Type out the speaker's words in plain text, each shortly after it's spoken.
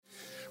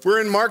We're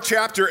in Mark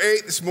chapter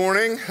 8 this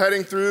morning,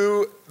 heading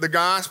through the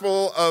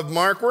Gospel of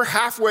Mark. We're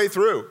halfway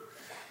through,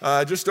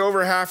 just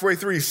over halfway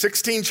through.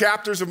 16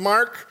 chapters of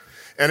Mark,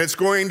 and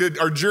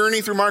our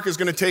journey through Mark is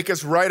going to take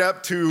us right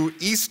up to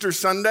Easter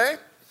Sunday.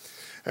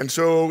 And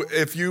so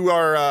if you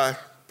are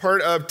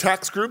part of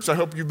text groups, I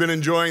hope you've been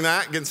enjoying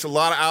that, getting a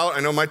lot out. I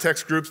know my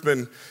text group's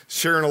been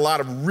sharing a lot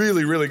of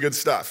really, really good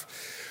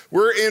stuff.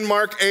 We're in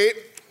Mark 8.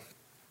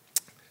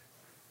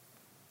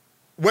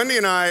 Wendy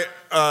and I,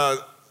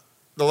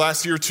 the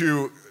last year or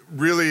two,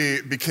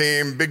 really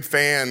became big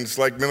fans,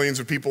 like millions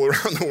of people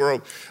around the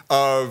world,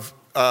 of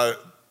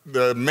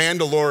the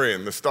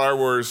Mandalorian, the Star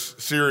Wars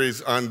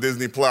series on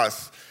Disney+.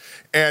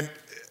 And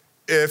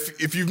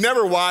if you've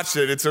never watched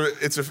it,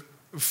 it's a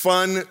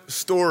fun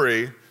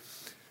story.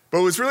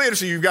 But what's really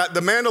interesting, you've got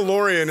the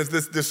Mandalorian is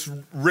this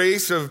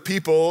race of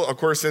people, of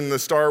course, in the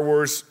Star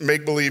Wars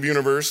make-believe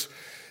universe,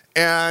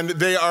 and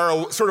they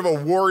are sort of a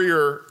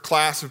warrior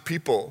class of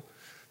people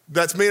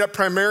that's made up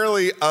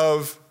primarily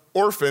of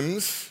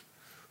orphans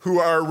who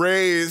are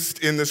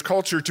raised in this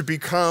culture to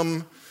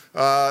become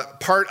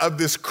part of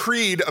this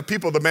creed of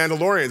people, the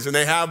Mandalorians, and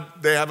they have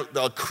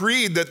a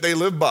creed that they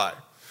live by,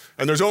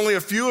 and there's only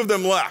a few of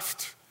them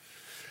left.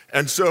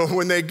 And so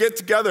when they get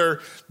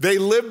together, they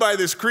live by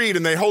this creed,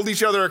 and they hold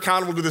each other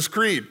accountable to this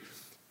creed.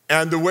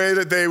 And the way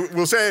that they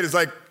will say it is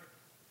like,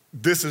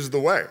 this is the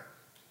way.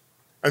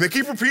 And they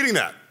keep repeating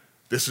that,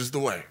 this is the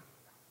way.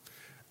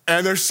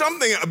 And there's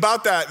something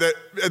about that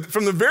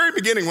from the very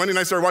beginning, Wendy and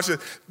I started watching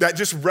it, that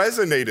just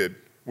resonated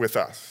with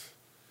us.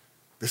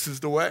 This is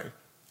the way.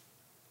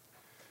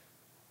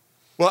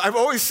 Well, I've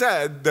always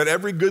said that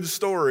every good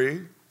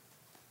story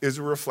is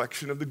a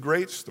reflection of the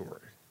great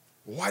story.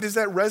 Why does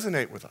that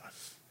resonate with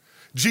us?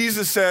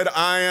 Jesus said,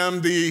 I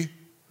am the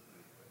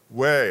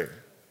way,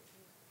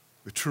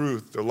 the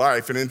truth, the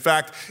life. And in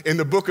fact, in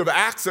the book of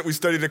Acts that we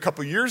studied a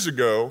couple years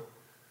ago,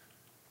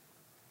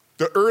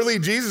 the early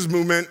Jesus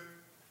movement,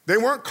 they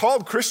weren't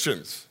called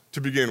Christians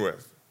to begin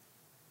with.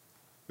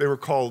 They were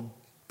called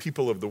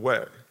people of the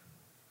way.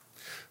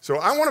 So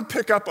I want to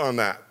pick up on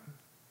that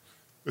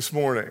this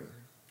morning.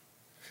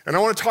 And I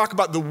want to talk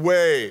about the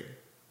way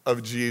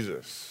of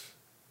Jesus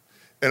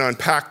and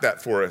unpack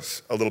that for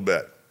us a little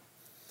bit.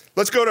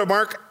 Let's go to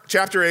Mark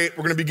chapter 8.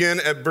 We're going to begin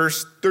at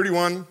verse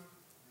 31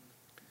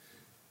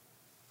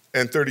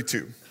 and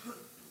 32.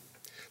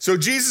 So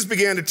Jesus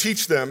began to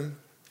teach them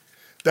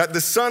that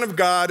the Son of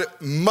God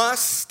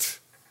must,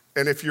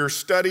 and if you're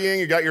studying,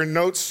 you got your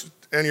notes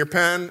and your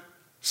pen,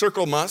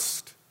 circle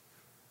must.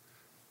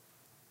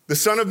 The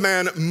Son of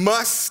Man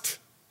must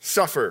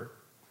suffer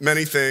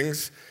many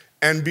things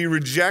and be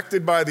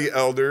rejected by the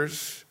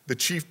elders, the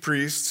chief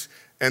priests,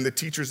 and the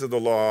teachers of the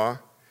law,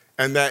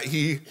 and that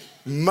he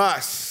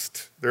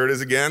must, there it is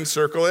again,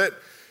 circle it,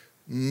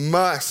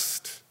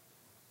 must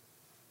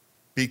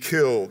be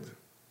killed,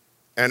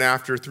 and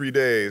after 3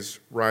 days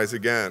rise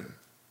again.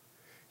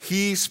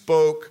 He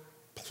spoke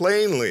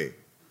plainly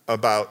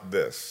about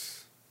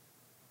this.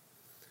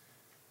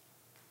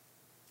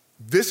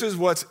 This is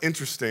what's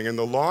interesting, and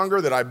the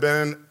longer that I've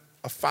been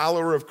a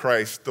follower of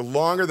Christ, the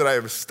longer that I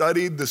have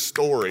studied the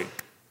story,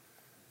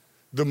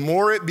 the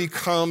more it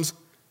becomes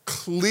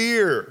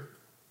clear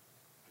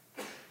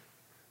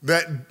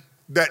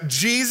that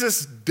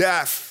Jesus'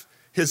 death,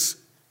 his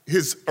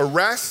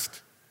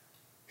arrest,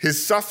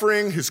 his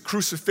suffering, his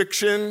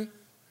crucifixion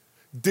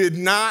did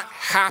not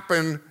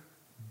happen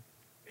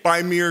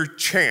by mere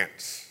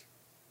chance.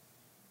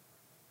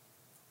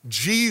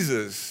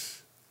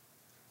 Jesus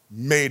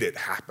made it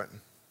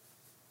happen.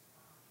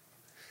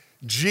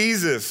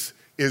 Jesus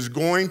is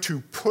going to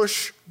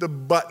push the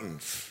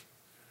buttons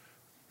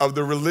of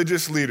the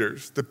religious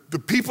leaders, the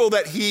people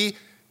that he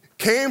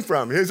came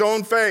from, his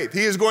own faith.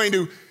 He is going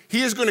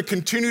to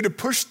continue to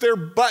push their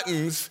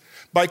buttons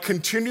by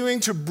continuing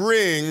to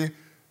bring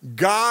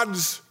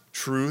God's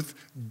truth,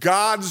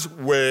 God's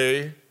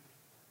way,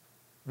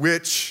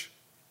 which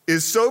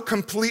is so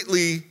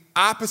completely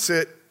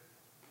opposite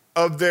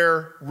of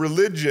their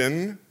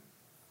religion.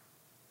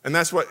 And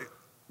that's what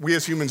we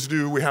as humans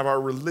do. We have our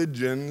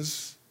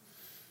religions.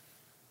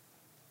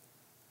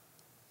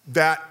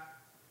 That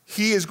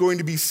he is going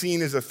to be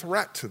seen as a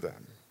threat to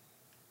them,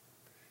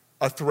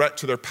 a threat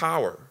to their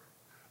power,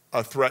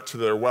 a threat to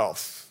their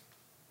wealth,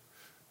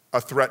 a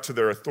threat to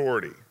their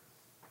authority,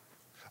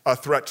 a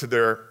threat to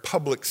their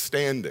public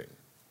standing,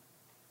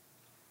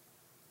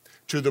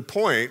 to the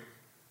point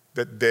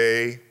that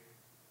they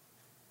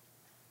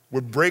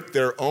would break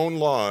their own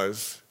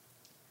laws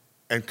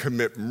and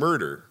commit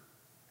murder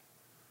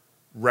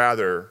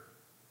rather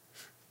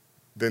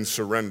than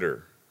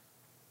surrender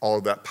all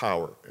of that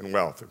power and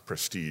wealth and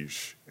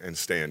prestige and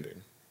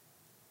standing.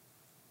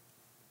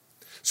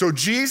 So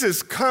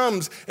Jesus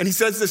comes and he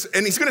says this,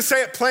 and he's going to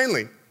say it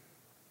plainly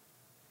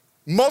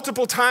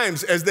multiple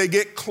times as they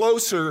get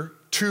closer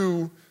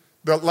to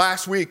the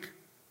last week,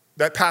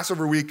 that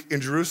Passover week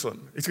in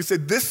Jerusalem. He's going to say,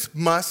 this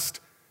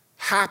must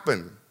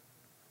happen.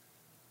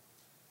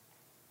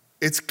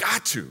 It's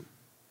got to.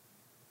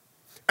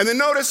 And then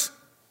notice,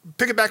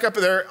 pick it back up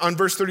there on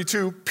verse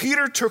 32,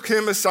 Peter took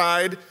him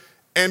aside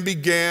and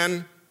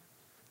began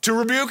to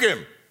rebuke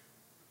him.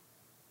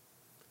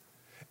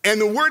 And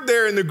the word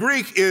there in the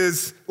Greek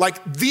is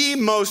like the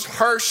most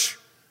harsh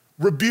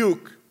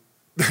rebuke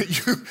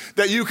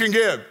that you can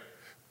give.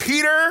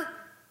 Peter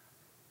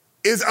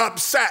is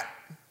upset,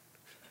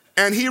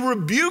 and he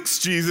rebukes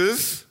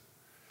Jesus.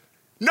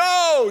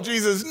 No,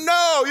 Jesus,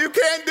 no, you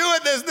can't do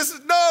it. This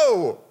is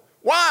no.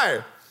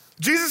 Why?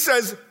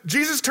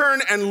 Jesus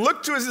turned and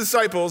looked to his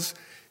disciples.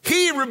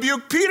 He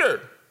rebuked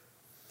Peter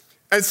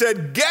and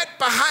said, "Get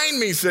behind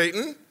me,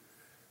 Satan.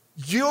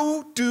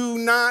 You do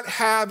not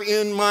have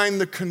in mind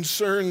the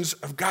concerns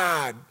of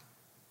God,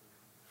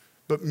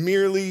 but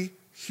merely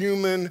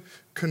human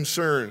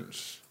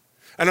concerns."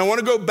 And I want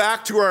to go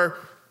back to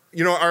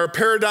our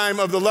paradigm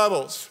of the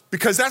levels,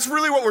 because that's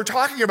really what we're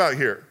talking about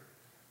here.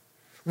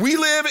 We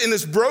live in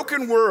this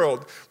broken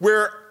world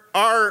where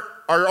our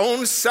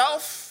own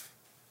self,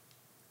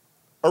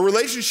 our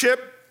relationship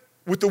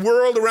with the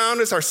world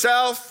around us,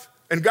 ourself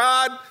and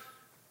God,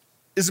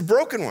 is a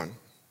broken one.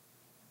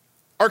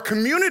 Our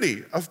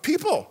community of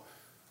people,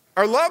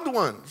 our loved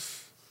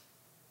ones,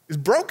 is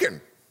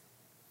broken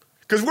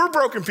because we're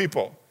broken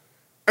people,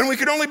 and we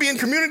can only be in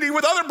community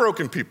with other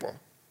broken people.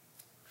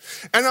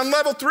 And on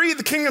level 3,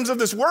 the kingdoms of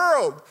this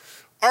world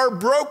are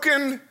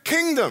broken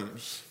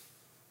kingdoms.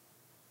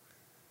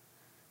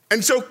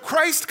 And so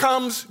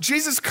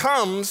Jesus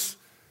comes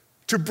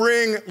to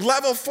bring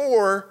level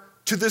 4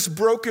 to this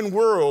broken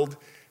world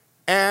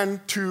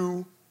and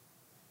to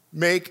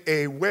make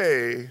a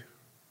way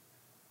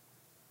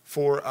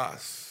for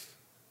us.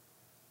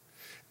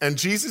 And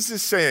Jesus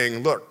is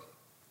saying, look,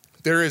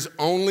 there is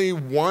only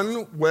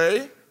one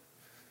way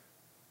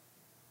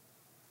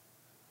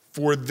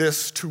for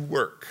this to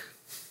work.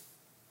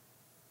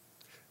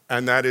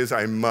 And that is,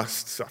 I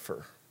must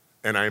suffer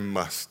and I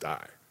must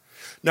die.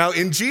 Now,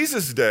 in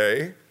Jesus'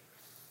 day,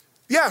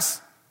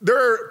 yes, there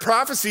are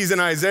prophecies in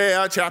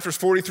Isaiah chapters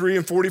 43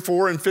 and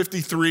 44 and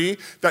 53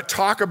 that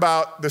talk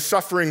about the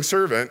suffering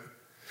servant.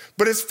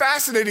 But it's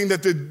fascinating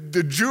that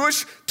the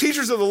Jewish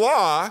teachers of the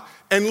law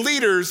and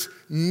leaders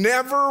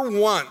never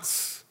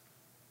once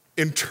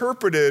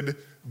interpreted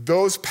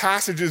those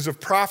passages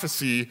of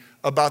prophecy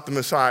about the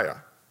Messiah.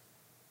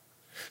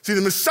 See,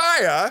 the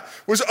Messiah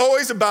was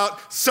always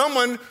about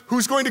someone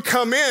who's going to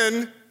come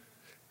in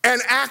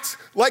and act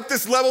like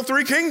this level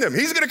 3 kingdom.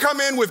 He's going to come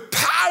in with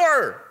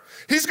power.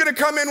 He's going to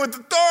come in with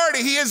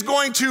authority. He is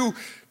going to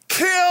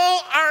kill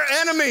our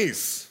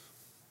enemies.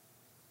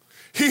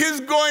 He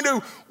is going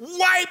to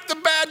wipe the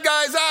bad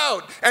guys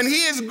out. And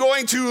he is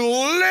going to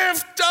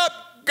lift up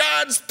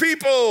God's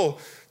people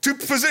to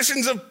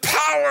positions of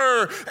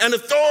power and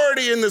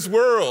authority in this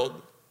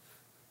world.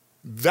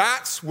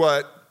 That's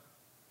what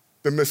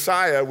the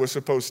Messiah was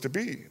supposed to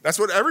be. That's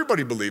what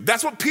everybody believed.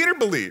 That's what Peter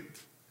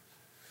believed.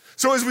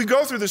 So as we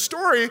go through the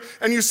story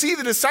and you see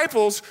the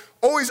disciples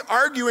always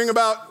arguing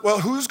about, well,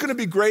 who's going to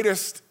be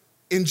greatest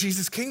in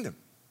Jesus' kingdom?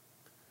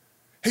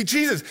 Hey,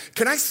 Jesus,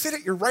 can I sit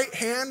at your right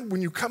hand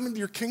when you come into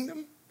your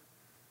kingdom?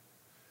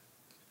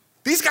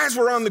 These guys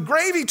were on the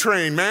gravy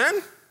train, man.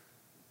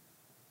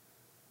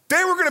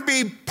 They were going to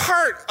be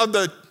part of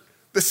the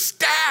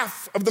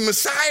staff of the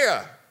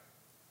Messiah.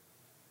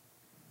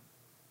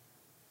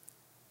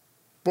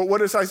 But what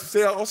does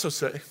Isaiah also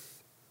say?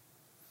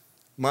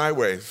 My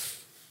ways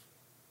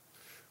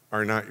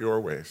are not your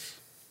ways.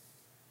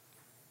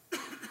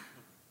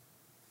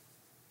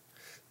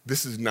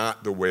 This is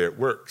not the way it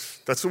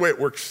works. That's the way it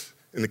works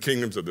in the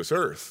kingdoms of this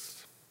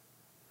earth.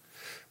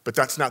 But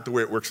that's not the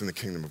way it works in the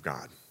kingdom of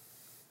God.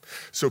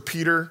 So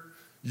Peter,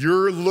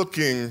 you're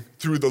looking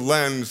through the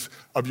lens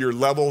of your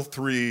level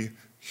 3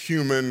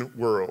 human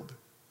world.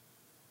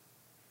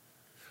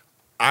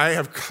 I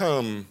have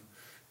come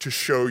to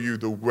show you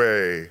the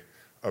way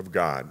of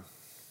God,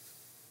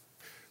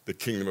 the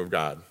kingdom of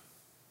God.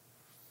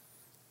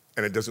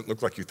 And it doesn't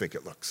look like you think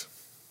it looks.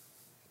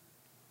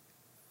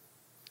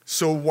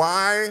 So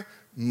why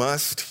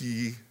must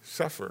he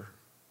suffer?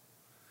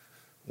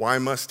 Why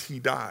must he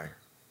die?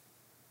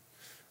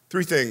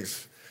 3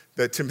 things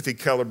that Timothy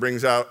Keller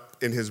brings out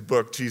in his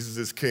book, Jesus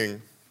is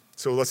King.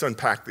 So let's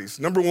unpack these.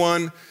 Number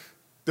 1,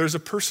 there's a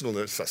personal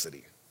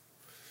necessity.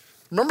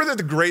 Remember that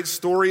the great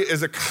story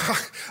is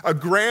a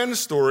grand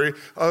story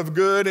of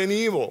good and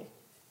evil.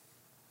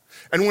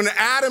 And when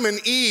Adam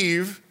and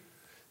Eve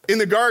in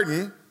the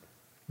garden,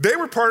 they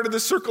were part of the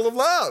circle of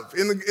love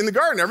in the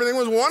garden. Everything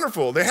was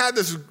wonderful. They had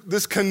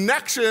this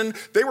connection.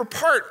 They were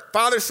part,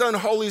 Father, Son,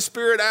 Holy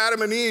Spirit,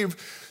 Adam and Eve.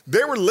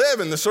 They were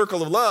living the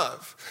circle of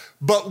love.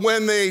 But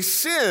when they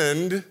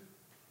sinned,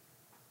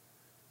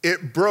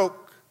 it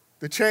broke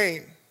the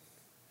chain.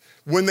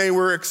 When they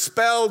were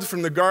expelled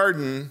from the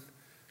garden,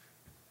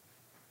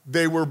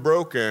 they were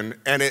broken,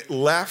 and it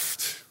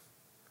left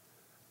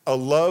a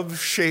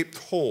love-shaped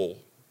hole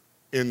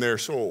in their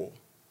soul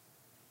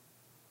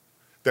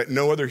that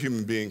no other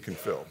human being can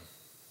fill.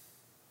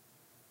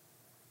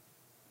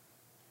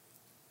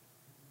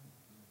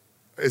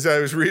 As I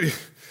was reading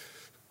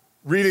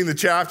the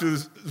chapter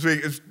this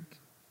week, it's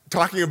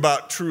talking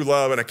about true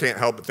love, and I can't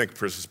help but think of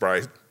Princess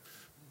Bride.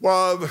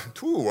 Love,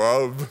 true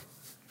love.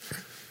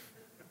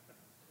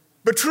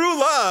 But true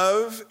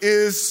love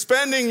is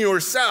spending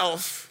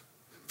yourself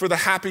for the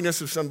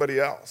happiness of somebody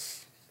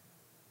else.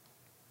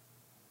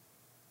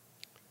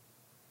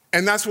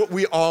 And that's what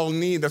we all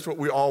need. That's what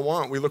we all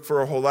want. We look for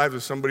our whole lives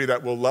as somebody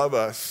that will love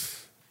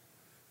us,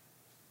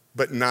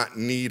 but not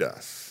need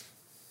us.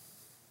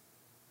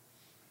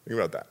 Think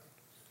about that.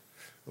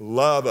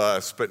 Love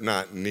us, but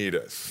not need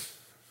us.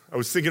 I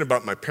was thinking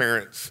about my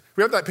parents.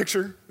 We have that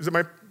picture? Is it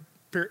my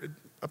parent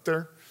up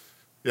there?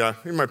 Yeah,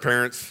 my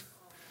parents,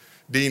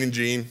 Dean and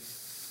Jean.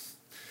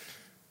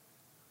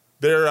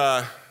 They're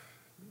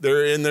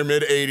in their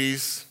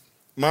mid-80s.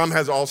 Mom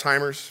has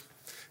Alzheimer's,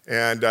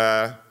 and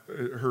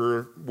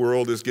her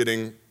world is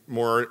getting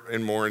more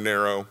and more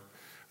narrow.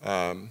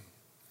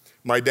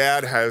 My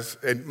dad has,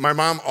 and my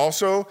mom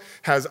also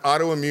has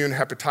autoimmune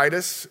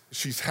hepatitis.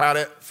 She's had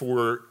it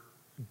for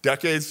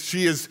decades.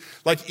 She is,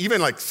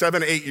 even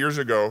 7, 8 years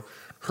ago,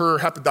 her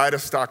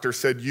hepatitis doctor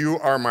said, "You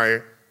are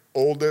my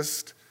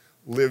oldest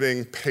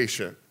living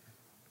patient.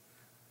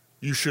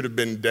 You should have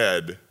been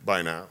dead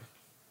by now."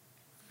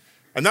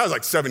 And that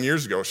was 7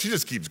 years ago. She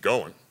just keeps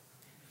going.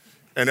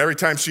 And every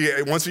time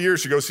once a year,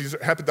 she goes, sees a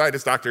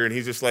hepatitis doctor, and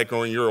he's just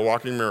going, "You're a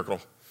walking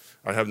miracle.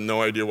 I have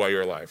no idea why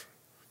you're alive."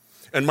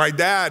 And my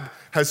dad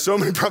has so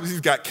many problems.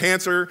 He's got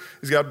cancer.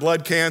 He's got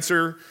blood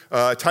cancer,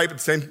 type the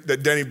same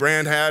that Denny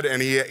Brand had,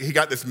 and he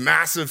got this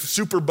massive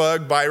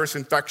superbug virus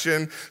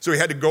infection. So he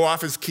had to go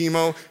off his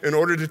chemo in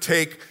order to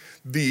take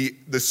the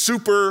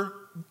super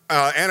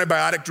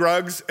antibiotic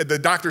drugs. The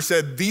doctor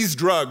said, "These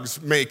drugs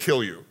may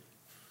kill you."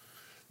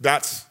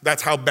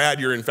 That's how bad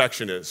your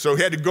infection is. So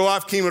he had to go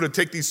off chemo to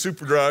take these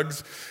super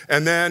drugs,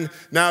 and then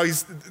now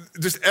he's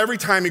just every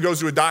time he goes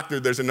to a doctor,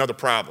 there's another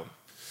problem.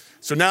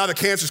 So now the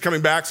cancer's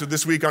coming back, so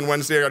this week on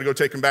Wednesday, I gotta go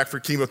take him back for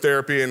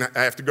chemotherapy, and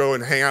I have to go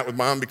and hang out with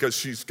Mom because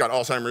she's got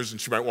Alzheimer's and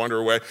she might wander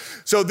away.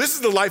 So this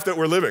is the life that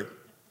we're living.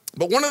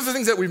 But one of the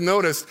things that we've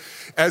noticed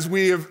as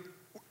the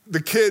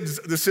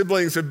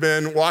siblings have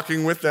been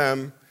walking with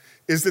them,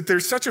 is that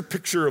there's such a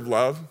picture of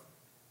love.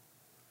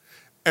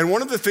 And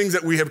one of the things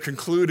that we have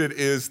concluded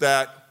is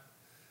that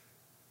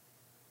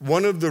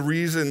one of the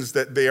reasons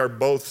that they are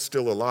both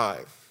still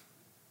alive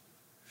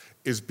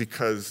is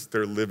because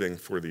they're living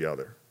for the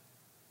other.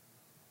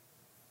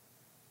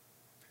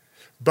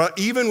 But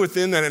even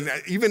within that, and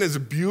even as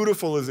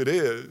beautiful as it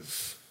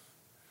is,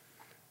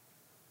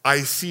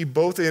 I see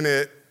both in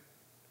it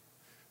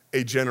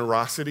a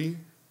generosity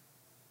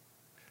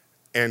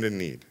and a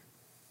need.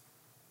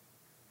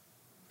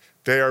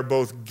 They are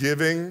both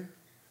giving.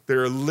 They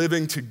are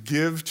living to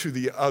give to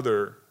the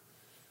other,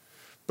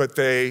 but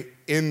they,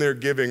 in their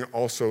giving,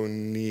 also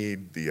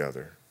need the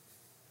other.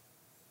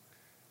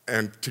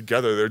 And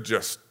together, they're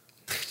just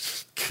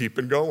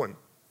keeping going.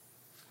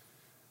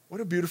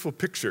 What a beautiful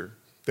picture.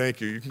 Thank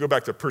you. You can go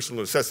back to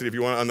personal necessity if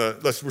you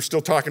want. We're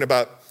still talking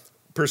about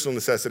personal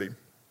necessity.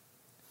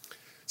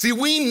 See,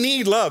 we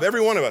need love,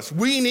 every one of us.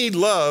 We need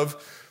love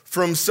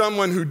from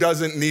someone who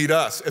doesn't need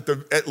us.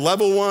 At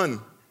level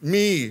one,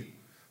 me,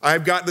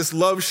 I've got this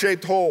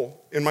love-shaped hole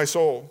in my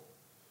soul,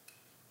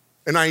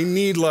 and I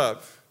need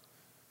love.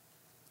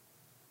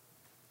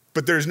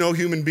 But there's no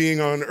human being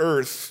on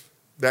earth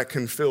that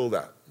can fill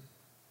that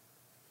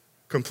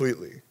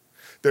completely.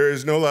 There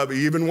is no love.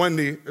 Even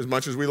Wendy, as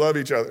much as we love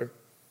each other,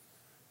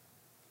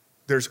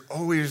 there's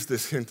always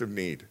this hint of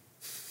need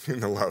in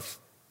the love.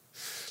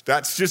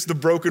 That's just the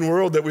broken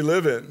world that we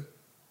live in.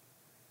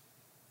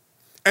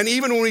 And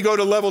even when we go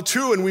to level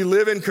 2 and we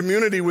live in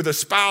community with a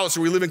spouse,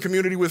 or we live in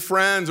community with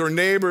friends or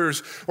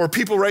neighbors or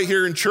people right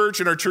here in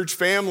church, in our church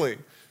family,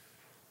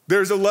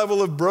 there's a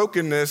level of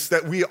brokenness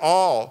that we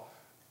all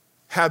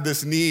have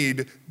this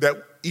need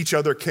that each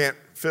other can't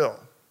fill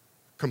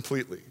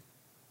completely.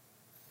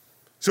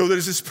 So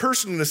there's this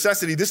personal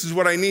necessity. This is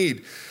what I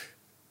need.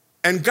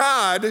 And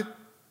God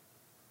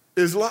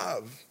is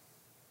love.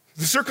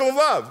 The circle of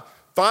love.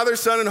 Father,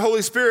 Son, and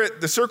Holy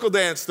Spirit, the circle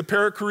dance, the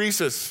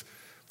perichoresis.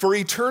 For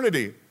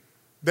eternity,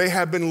 they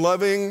have been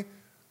loving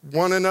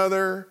one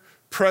another,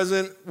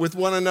 present with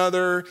one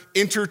another,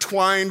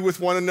 intertwined with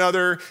one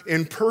another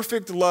in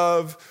perfect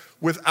love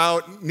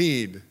without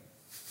need.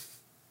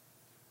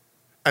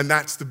 And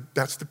that's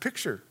the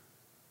picture.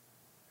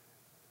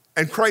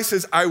 And Christ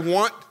says, I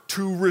want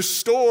to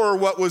restore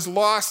what was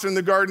lost in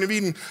the Garden of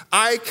Eden.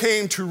 I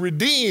came to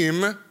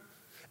redeem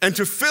and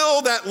to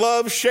fill that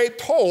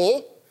love-shaped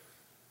hole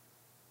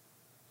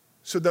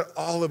so that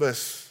all of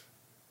us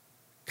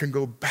can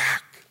go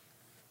back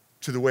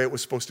to the way it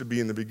was supposed to be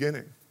in the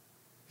beginning.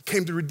 He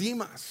came to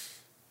redeem us.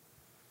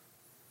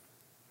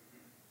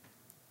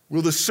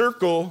 Will the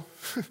circle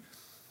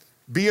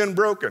be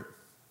unbroken?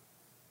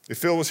 If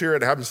Phil was here,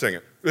 I'd have him sing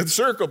it. Will the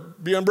circle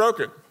be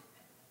unbroken?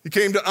 He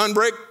came to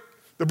unbreak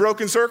the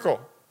broken circle.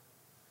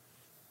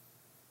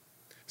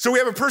 So we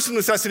have a personal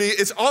necessity.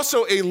 It's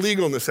also a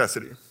legal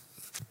necessity.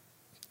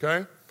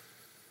 Okay?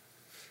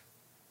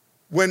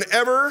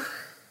 Whenever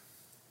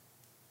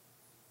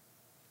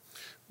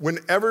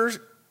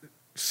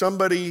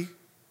somebody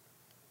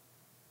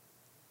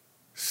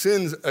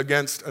sins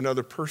against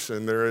another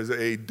person, there is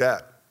a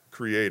debt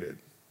created.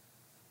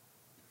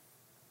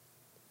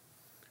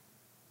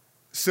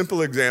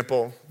 simple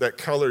example that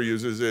color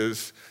uses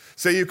is,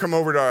 say you come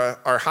over to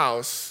our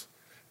house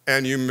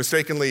and you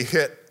mistakenly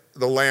hit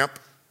the lamp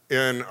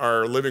in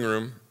our living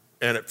room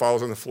and it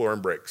falls on the floor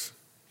and breaks.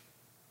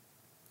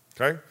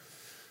 Okay?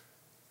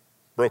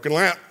 Broken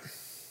lamp.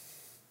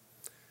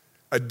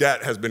 A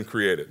debt has been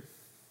created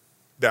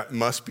that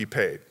must be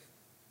paid.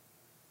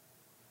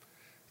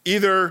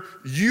 Either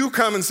you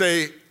come and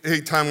say, hey,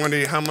 Tom,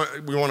 Wendy, how much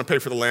we want to pay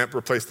for the lamp,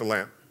 replace the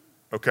lamp.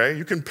 Okay?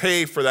 You can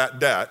pay for that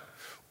debt,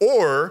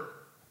 or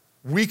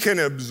we can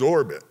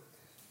absorb it.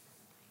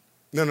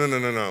 No.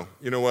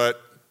 You know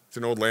what? It's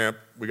an old lamp.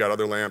 We got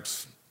other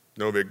lamps.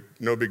 No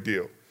big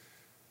deal.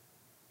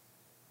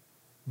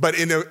 But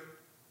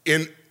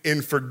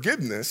in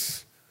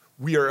forgiveness,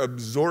 we are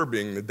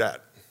absorbing the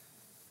debt.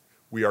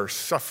 We are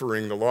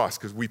suffering the loss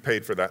because we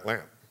paid for that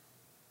lamp.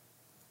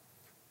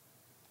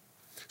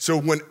 So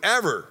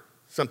whenever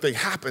something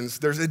happens,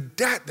 there's a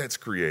debt that's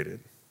created.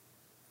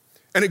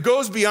 And it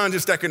goes beyond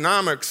just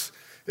economics.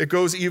 It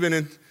goes even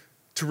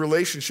into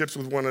relationships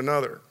with one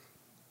another.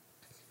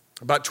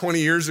 About 20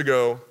 years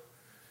ago,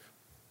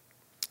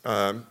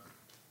 I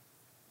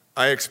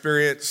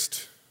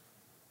experienced,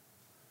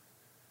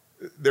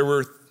 there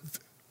were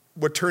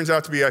what turns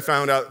out to be, I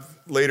found out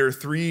later,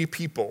 three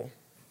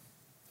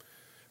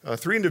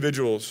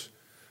individuals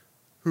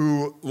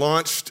who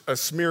launched a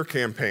smear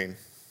campaign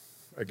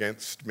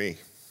against me.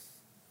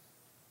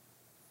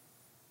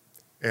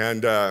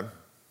 And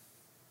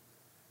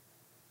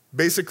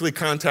basically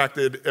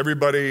contacted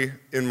everybody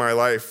in my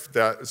life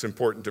that is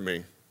important to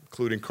me,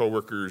 including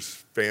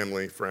coworkers,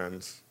 family,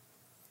 friends,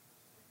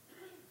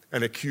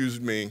 and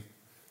accused me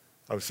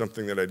of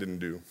something that I didn't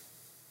do.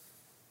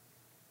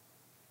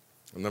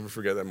 I'll never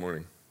forget that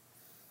morning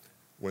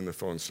when the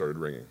phone started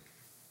ringing.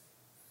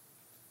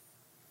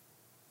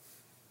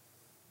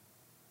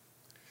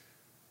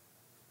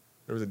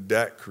 There was a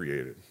debt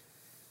created.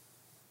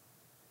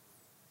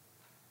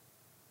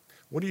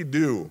 What do you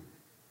do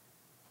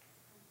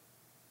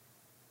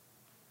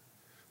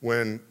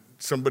when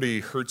somebody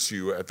hurts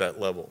you at that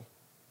level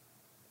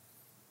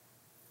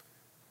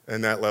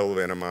and that level of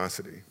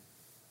animosity?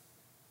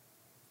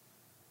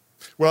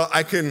 Well,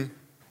 I can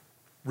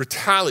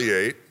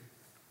retaliate,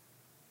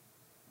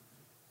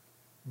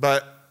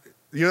 but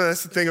you know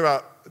that's the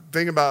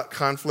thing about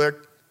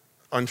conflict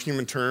on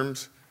human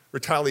terms.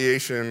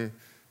 Retaliation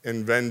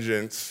and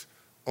vengeance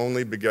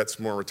only begets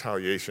more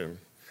retaliation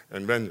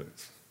and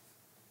vengeance.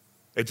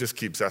 It just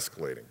keeps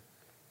escalating.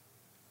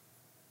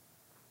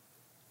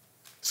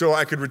 So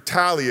I could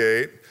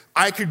retaliate.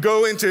 I could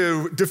go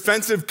into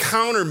defensive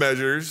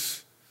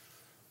countermeasures.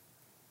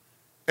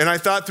 And I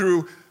thought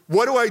through,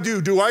 what do I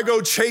do? Do I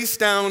go chase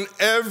down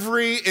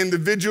every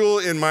individual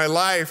in my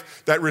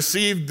life that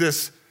received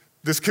this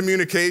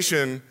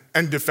communication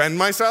and defend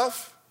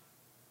myself?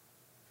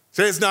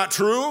 Say it's not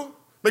true?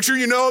 Make sure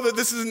you know that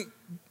this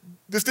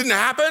didn't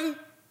happen?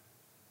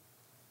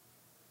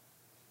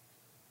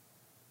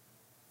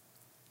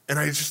 And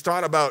I just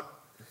thought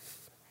about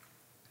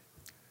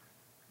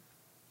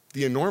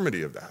the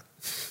enormity of that.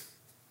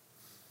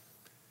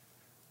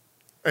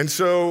 And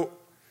so,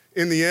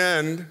 in the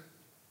end,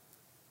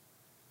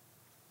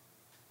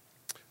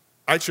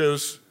 I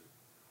chose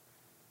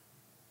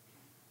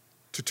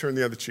to turn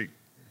the other cheek.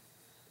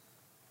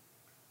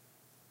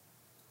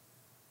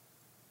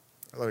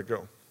 I let it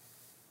go.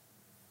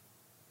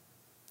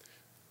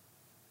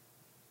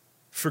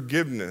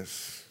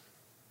 Forgiveness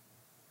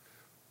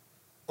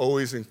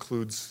always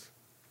includes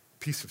a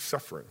piece of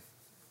suffering.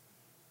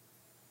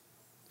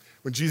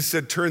 When Jesus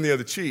said, turn the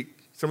other cheek,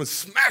 someone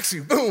smacks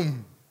you,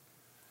 boom.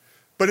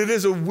 But it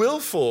is a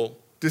willful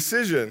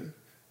decision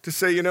to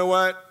say, you know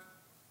what?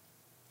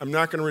 I'm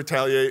not going to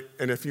retaliate,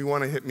 and if you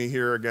want to hit me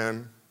here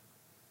again,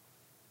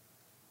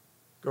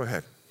 go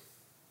ahead.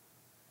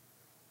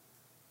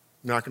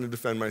 I'm not going to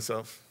defend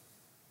myself.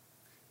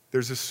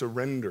 There's a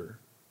surrender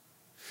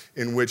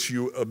in which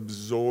you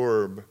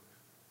absorb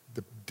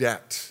the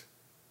debt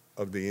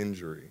of the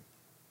injury.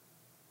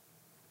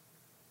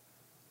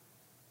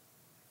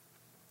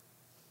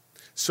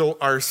 So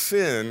our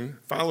sin,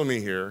 follow me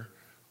here,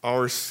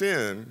 our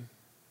sin,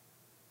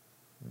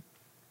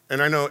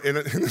 and I know in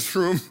this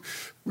room,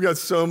 we got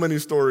so many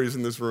stories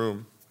in this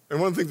room. And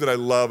one of the things that I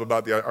love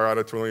about our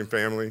Auditorium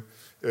family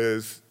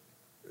is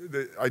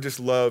that I just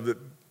love that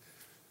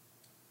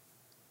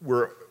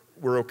we're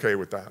okay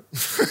with that.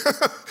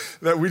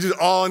 That we just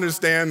all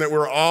understand that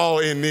we're all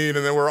in need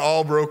and that we're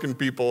all broken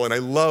people, and I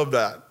love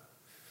that.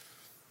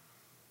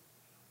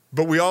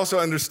 But we also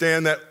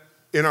understand that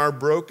in our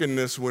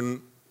brokenness,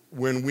 when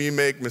we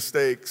make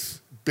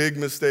mistakes, big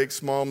mistakes,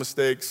 small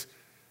mistakes,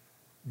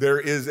 there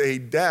is a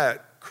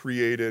debt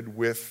created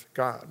with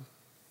God.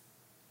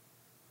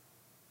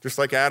 Just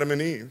like Adam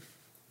and Eve.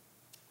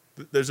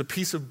 There's a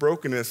piece of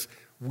brokenness.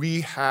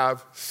 We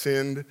have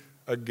sinned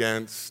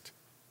against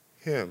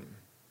him.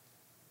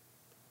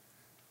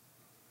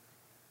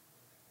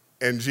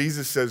 And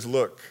Jesus says,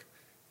 look,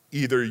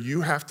 either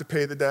you have to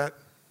pay the debt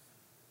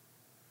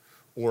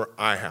or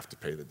I have to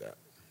pay the debt.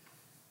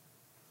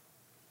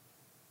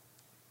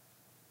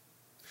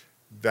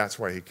 That's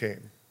why he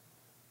came.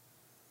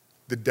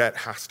 The debt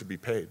has to be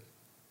paid.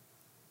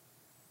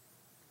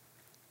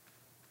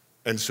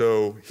 And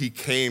so he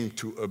came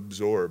to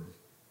absorb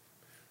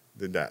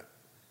the debt.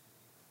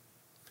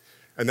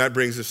 And that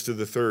brings us to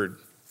the third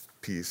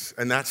piece,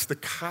 and that's the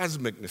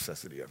cosmic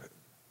necessity of it.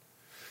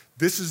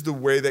 This is the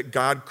way that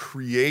God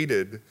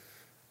created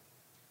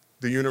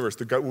the universe,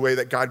 the way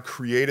that God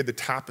created the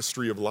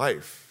tapestry of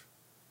life.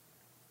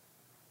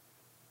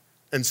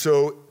 And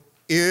so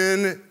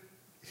in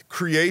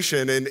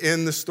creation and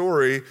in the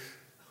story,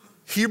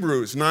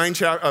 Hebrews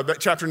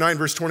chapter 9,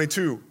 verse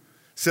 22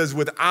 says,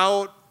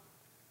 without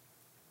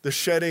the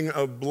shedding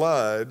of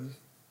blood,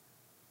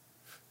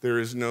 there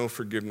is no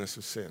forgiveness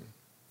of sin.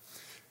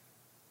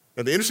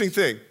 Now, the interesting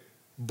thing,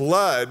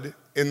 blood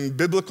in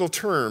biblical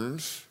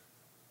terms,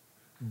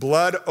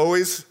 blood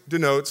always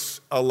denotes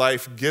a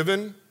life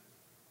given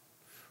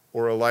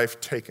or a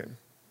life taken.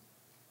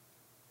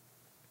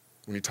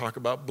 When you talk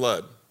about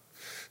blood.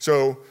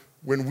 So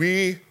when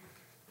we,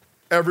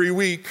 every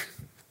week,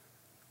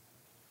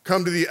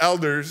 come to the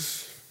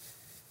elders,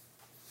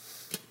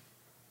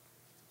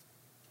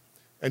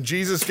 and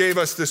Jesus gave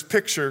us this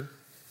picture.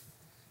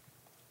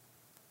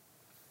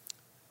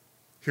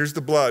 Here's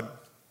the blood.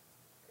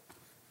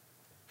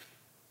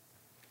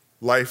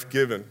 Life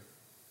given.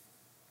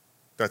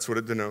 That's what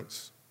it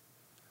denotes.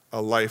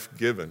 A life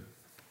given.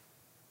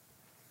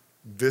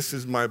 This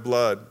is my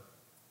blood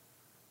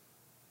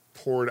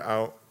poured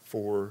out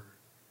for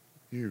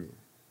you.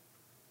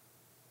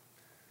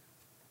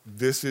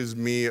 This is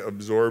me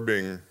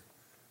absorbing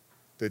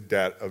the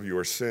debt of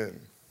your sin.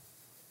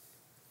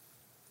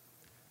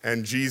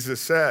 And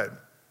Jesus said,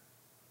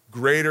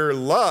 greater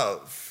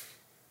love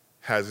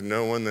has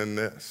no one than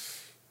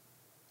this.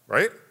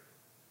 Right?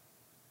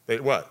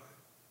 What?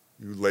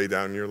 You lay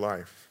down your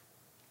life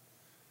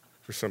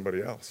for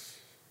somebody else.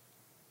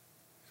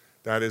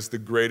 That is the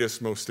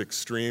greatest, most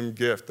extreme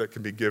gift that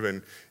can be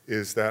given,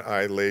 is that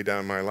I lay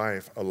down my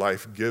life, a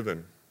life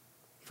given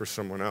for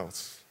someone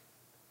else.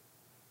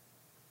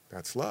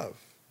 That's love.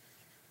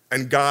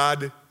 And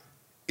God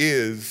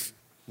is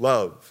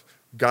love.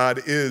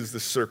 God is the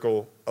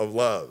circle of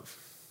love.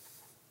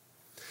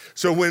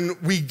 So when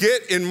we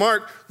get in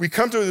Mark, we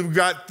come to, we've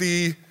got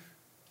the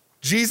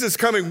Jesus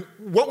coming.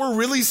 What we're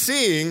really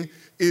seeing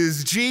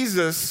is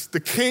Jesus, the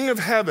King of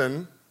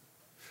heaven,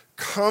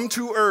 come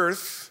to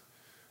earth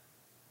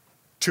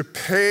to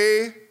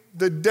pay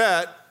the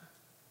debt.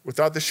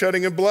 Without the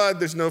shedding of blood,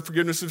 there's no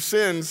forgiveness of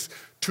sins,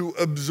 to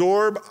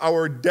absorb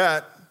our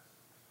debt.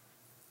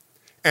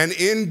 And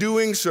in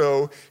doing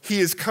so, he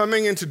is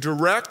coming into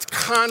direct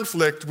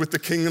conflict with the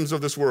kingdoms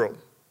of this world.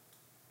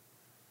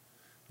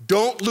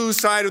 Don't lose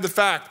sight of the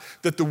fact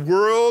that the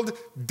world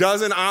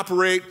doesn't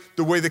operate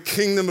the way the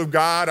kingdom of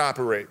God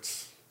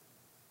operates.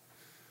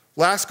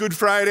 Last Good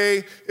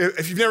Friday,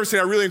 if you've never seen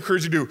it, I really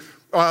encourage you to.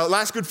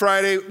 Last Good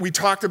Friday, we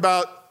talked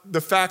about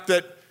the fact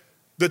that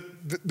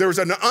there was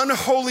an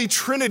unholy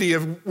trinity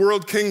of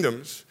world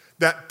kingdoms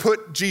that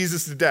put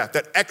Jesus to death,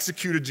 that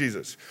executed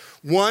Jesus.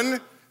 One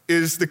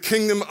is the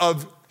kingdom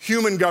of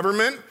human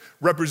government,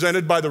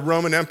 represented by the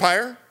Roman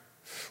Empire.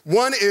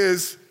 One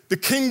is the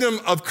kingdom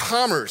of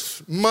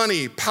commerce,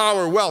 money,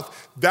 power,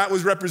 wealth. That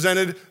was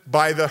represented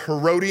by the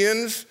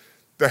Herodians,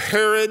 the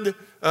Herod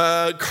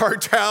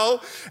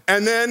cartel,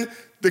 and then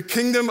the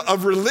kingdom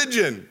of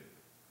religion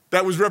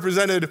that was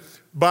represented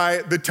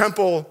by the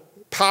temple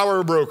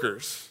power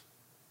brokers.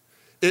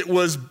 It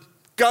was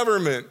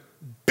government,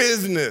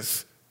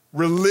 business,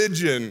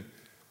 religion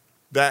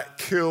that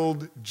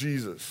killed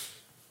Jesus.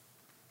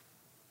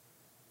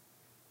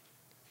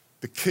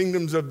 The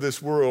kingdoms of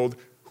this world,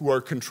 who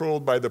are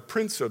controlled by the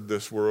prince of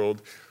this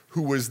world,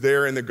 who was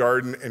there in the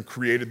garden and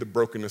created the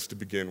brokenness to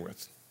begin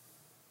with,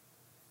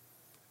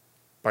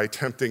 by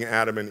tempting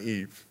Adam and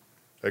Eve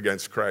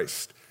against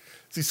Christ.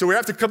 See, so we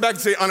have to come back and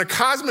say, on a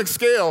cosmic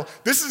scale,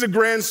 this is a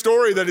grand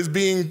story that is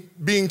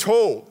being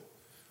told.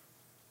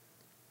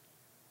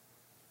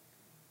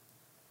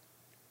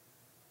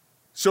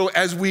 So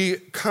as we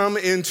come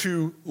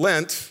into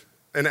Lent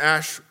and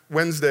Ash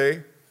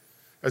Wednesday,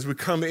 as we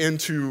come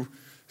into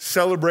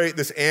celebrate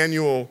this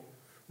annual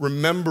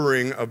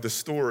remembering of the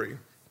story,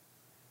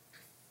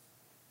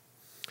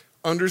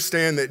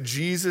 understand that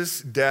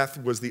Jesus'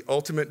 death was the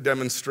ultimate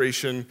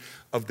demonstration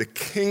of the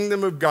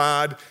kingdom of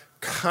God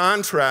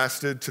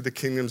contrasted to the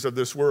kingdoms of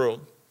this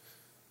world.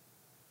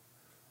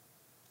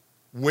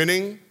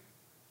 Winning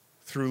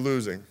through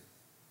losing.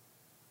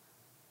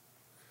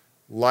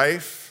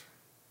 Life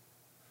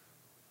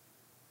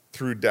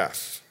through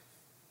death.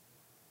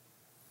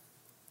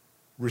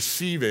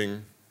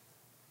 Receiving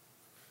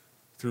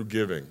through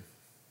giving.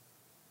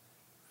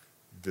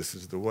 This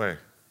is the way.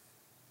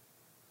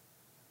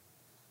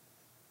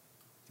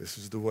 This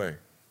is the way.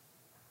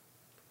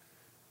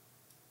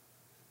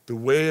 The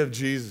way of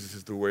Jesus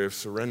is the way of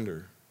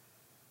surrender.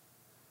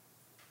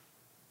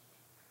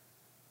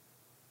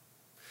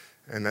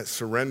 And that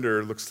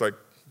surrender looks like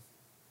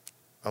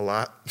a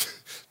lot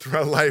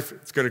throughout life.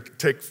 It's going to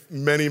take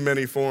many,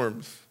 many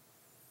forms.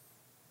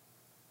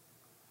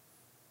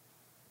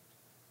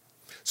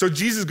 So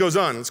Jesus goes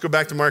on. Let's go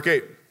back to Mark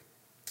 8,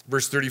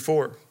 verse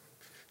 34.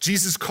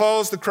 Jesus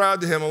calls the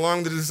crowd to him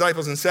along with the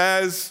disciples and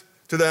says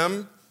to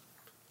them,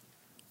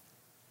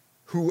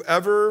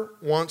 whoever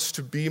wants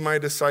to be my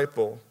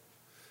disciple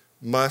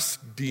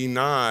must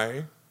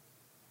deny.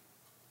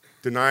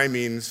 Deny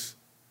means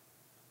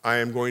I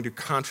am going to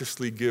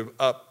consciously give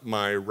up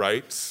my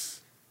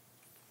rights,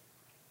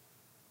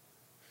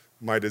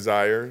 my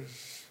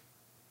desires,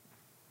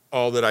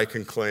 all that I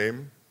can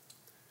claim.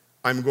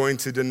 I'm going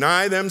to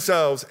deny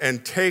themselves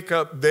and take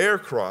up their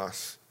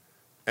cross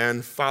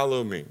and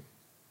follow me.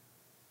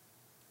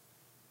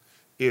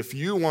 If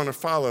you want to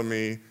follow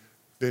me,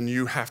 then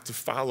you have to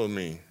follow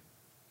me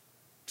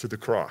to the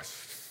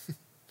cross.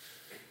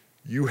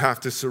 You have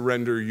to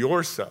surrender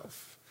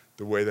yourself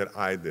the way that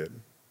I did.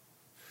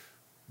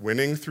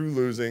 Winning through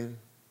losing,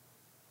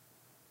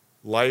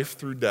 life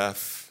through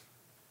death,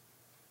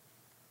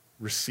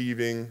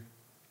 receiving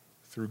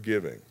through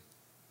giving.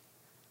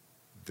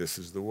 This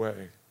is the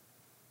way.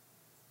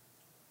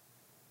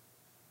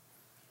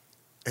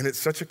 And it's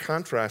such a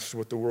contrast to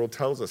what the world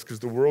tells us, because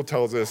the world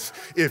tells us,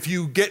 if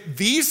you get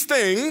these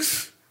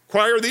things,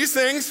 acquire these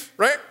things,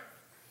 right?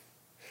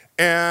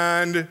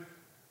 And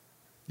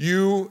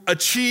you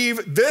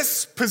achieve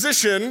this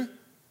position,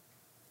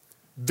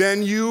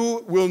 then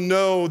you will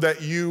know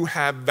that you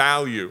have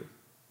value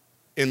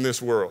in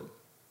this world.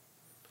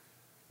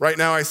 Right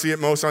now, I see it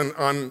most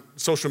on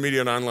social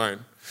media and online.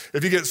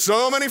 If you get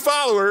so many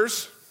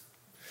followers,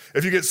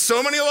 if you get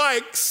so many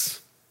likes,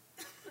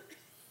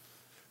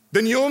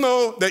 then you'll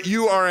know that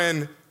you are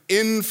an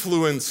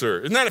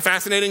influencer. Isn't that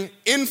fascinating?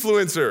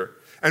 Influencer.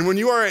 And when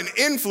you are an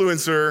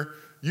influencer,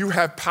 you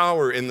have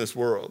power in this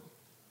world.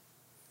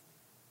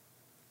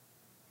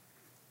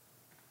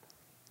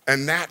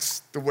 And that's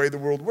the way the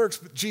world works.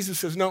 But Jesus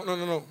says, no.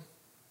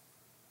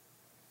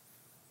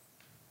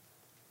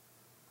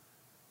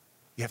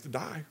 You have to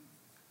die.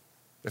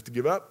 You have to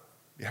give up.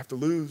 You have to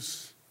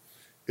lose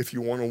if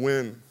you want to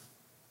win.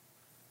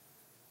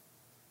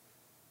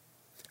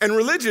 And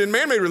religion,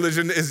 man-made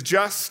religion, is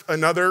just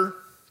another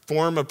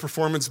form of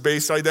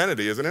performance-based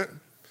identity, isn't it?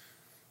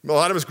 A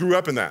lot of us grew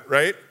up in that,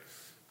 right?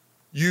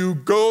 You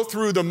go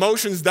through the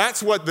motions.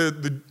 That's what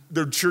the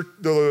church,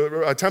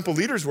 the temple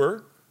leaders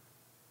were.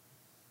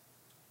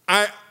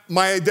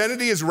 My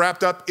identity is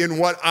wrapped up in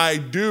what I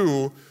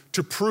do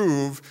to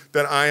prove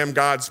that I am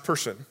God's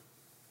person.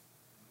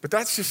 But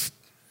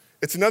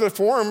it's another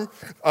form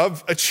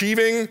of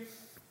achieving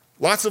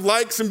lots of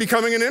likes and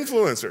becoming an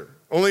influencer.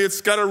 Only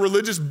it's got a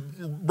religious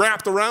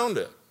wrapped around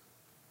it.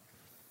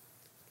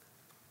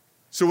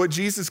 So what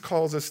Jesus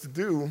calls us to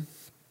do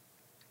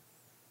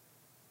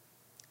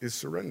is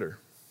surrender.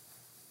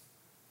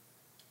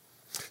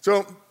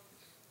 So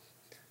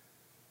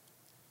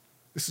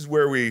this is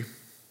where we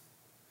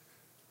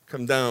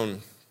come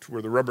down to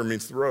where the rubber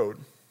meets the road.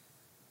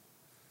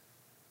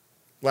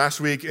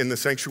 Last week in the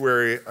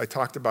sanctuary, I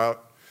talked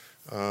about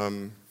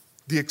the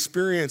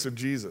experience of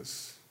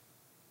Jesus.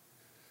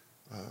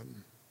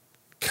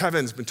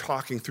 Kevin's been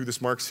talking through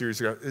this Mark series.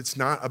 It's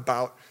not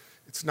about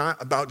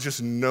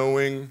just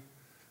knowing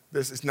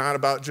this. It's not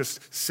about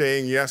just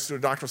saying yes to a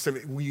doctrinal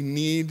statement. We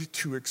need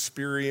to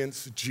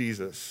experience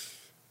Jesus.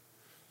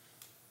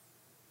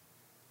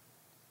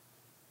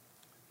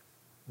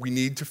 We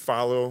need to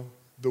follow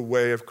the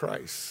way of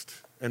Christ,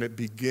 and it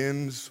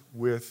begins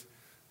with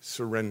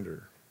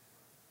surrender.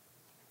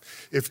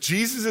 If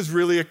Jesus is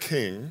really a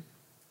king,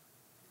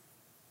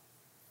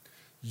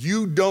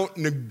 you don't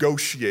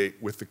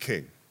negotiate with the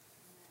king.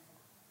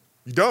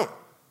 You don't.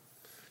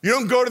 You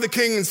don't go to the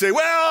king and say,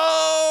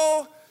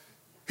 well,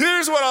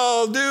 here's what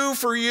I'll do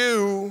for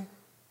you.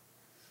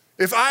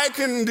 If I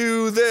can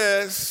do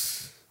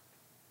this.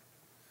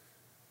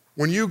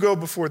 When you go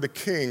before the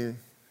king,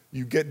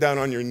 you get down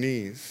on your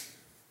knees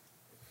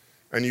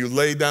and you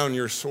lay down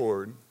your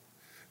sword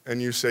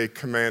and you say,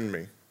 command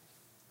me.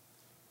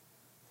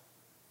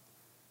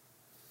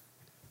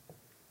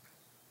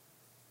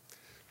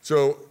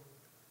 So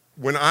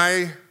when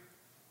I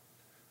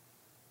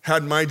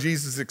had my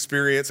Jesus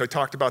experience, I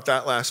talked about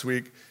that last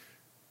week.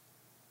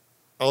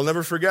 I'll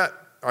never forget.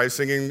 I was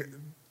singing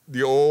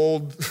the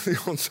old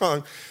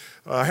song,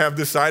 I have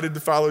decided to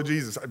follow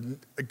Jesus.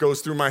 It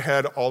goes through my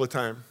head all the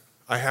time.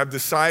 I have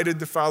decided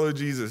to follow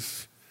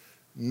Jesus.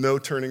 No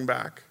turning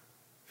back.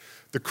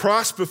 The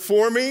cross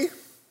before me,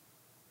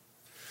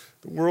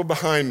 the world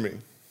behind me.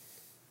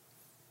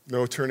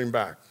 No turning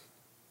back.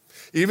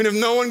 Even if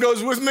no one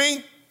goes with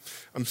me,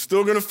 I'm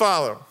still going to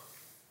follow.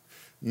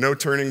 No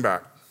turning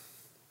back.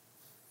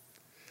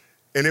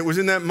 And it was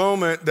in that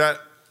moment that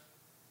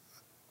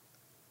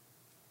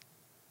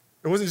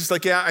it wasn't just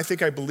like, yeah, I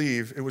think I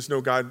believe. It was,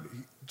 no, God,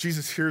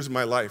 Jesus, here's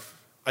my life.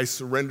 I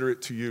surrender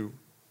it to you.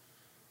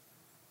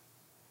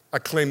 I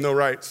claim no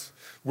rights.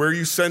 Where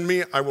you send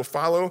me, I will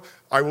follow.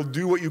 I will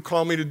do what you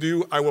call me to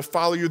do. I will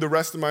follow you the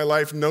rest of my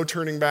life, no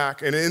turning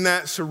back. And in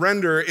that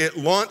surrender, it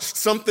launched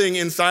something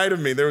inside of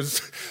me.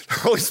 The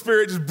Holy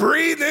Spirit just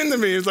breathed into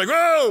me. It's like,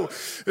 whoa,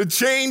 it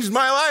changed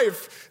my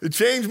life. It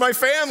changed my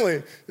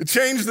family. It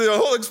changed the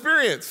whole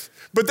experience.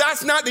 But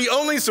that's not the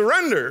only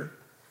surrender.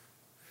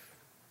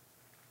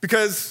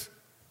 Because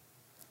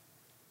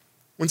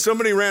when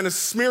somebody ran a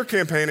smear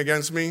campaign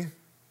against me,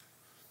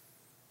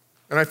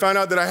 and I found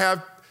out that I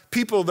have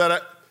people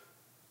that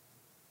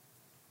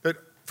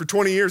for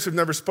 20 years have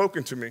never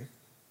spoken to me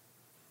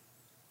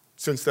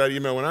since that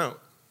email went out,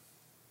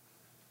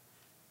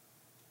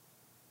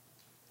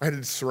 I had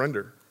to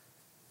surrender.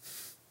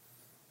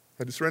 I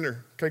had to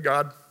surrender. Okay,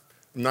 God,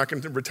 I'm not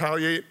going to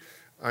retaliate.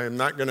 I am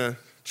not going to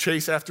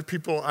chase after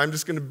people. I'm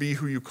just going to be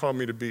who you call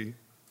me to be.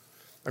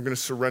 I'm going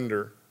to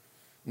surrender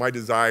my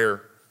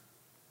desire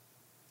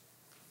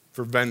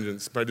for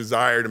vengeance, my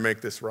desire to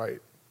make this right.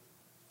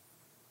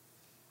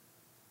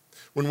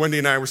 When Wendy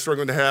and I were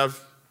struggling to have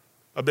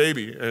a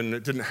baby and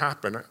it didn't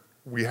happen,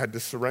 we had to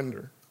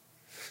surrender.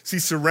 See,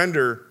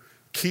 surrender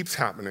keeps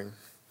happening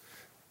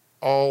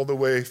all the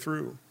way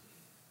through.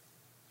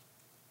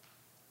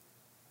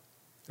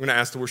 I'm going to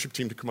ask the worship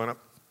team to come on up.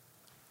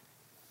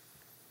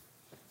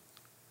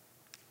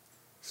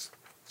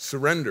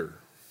 Surrender.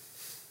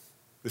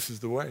 This is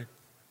the way.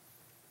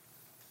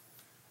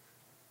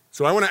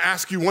 So I want to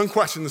ask you one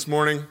question this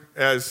morning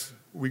as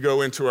we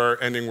go into our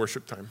ending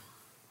worship time.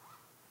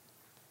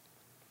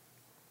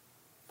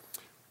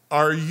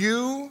 Are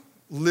you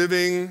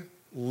living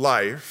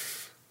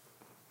life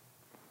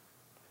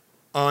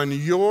on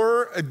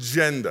your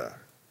agenda?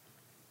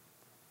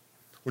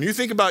 When you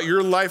think about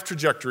your life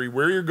trajectory,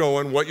 where you're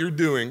going, what you're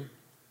doing,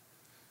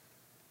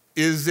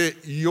 is it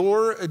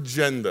your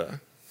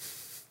agenda?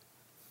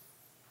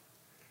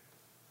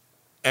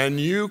 And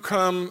you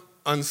come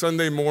on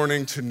Sunday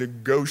morning to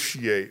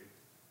negotiate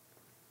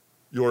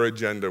your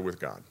agenda with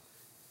God?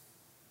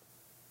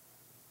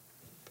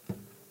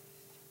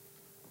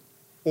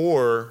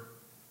 Or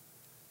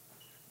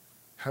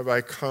have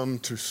I come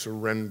to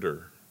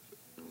surrender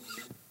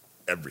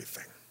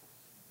everything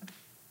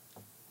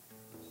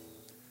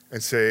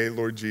and say,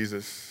 Lord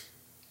Jesus,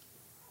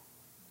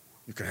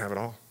 you can have it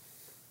all.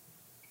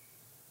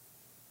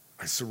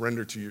 I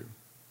surrender to you.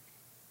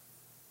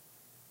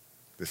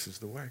 This is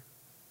the way.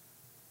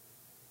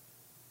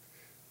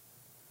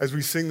 As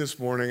we sing this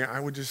morning, I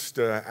would just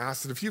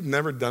ask that if you've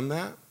never done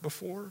that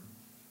before,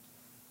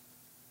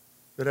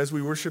 that as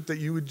we worship, that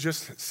you would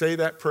just say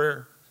that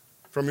prayer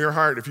from your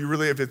heart. If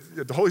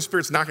the Holy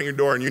Spirit's knocking your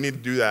door and you need to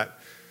do that,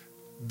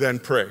 then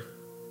pray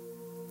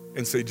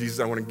and say, Jesus,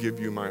 I want to give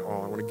you my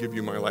all. I want to give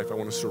you my life. I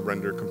want to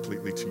surrender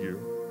completely to you.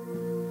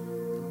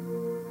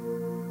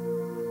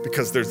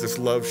 Because there's this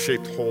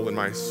love-shaped hole in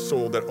my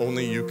soul that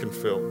only you can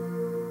fill.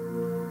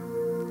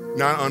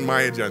 Not on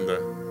my agenda,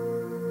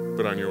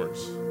 but on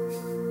yours.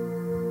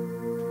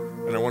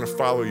 And I want to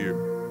follow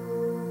you.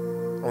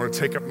 I want to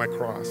take up my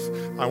cross.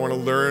 I want to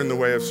learn the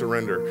way of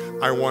surrender.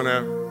 I want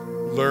to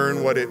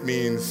learn what it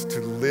means to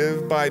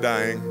live by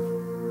dying,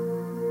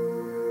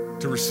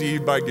 to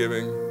receive by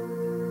giving,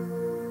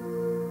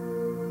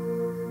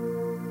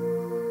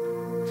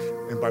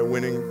 and by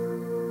winning,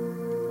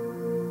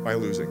 by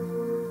losing.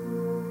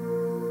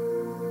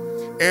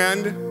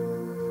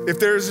 And if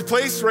there's a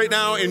place right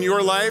now in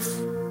your life,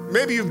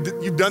 maybe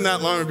you've done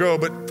that long ago,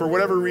 but for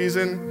whatever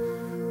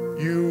reason,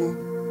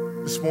 you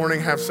this morning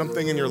have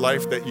something in your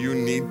life that you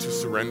need to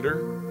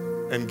surrender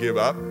and give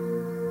up,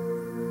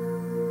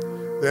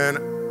 then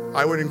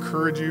I would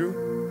encourage you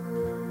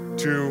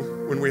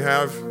to, when we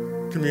have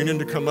communion,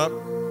 to come up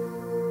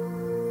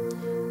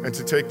and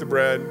to take the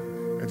bread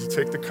and to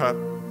take the cup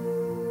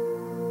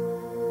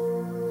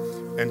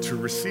and to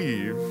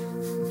receive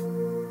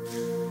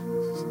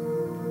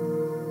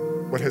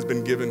what has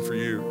been given for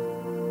you.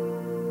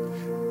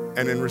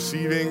 And in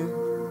receiving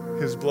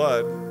his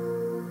blood,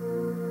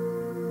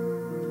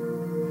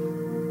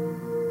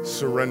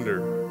 surrender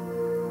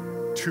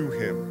to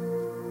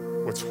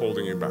him what's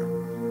holding you back.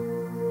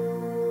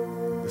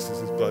 This is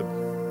his blood.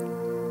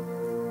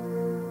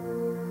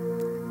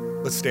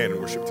 Let's stand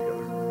and worship together.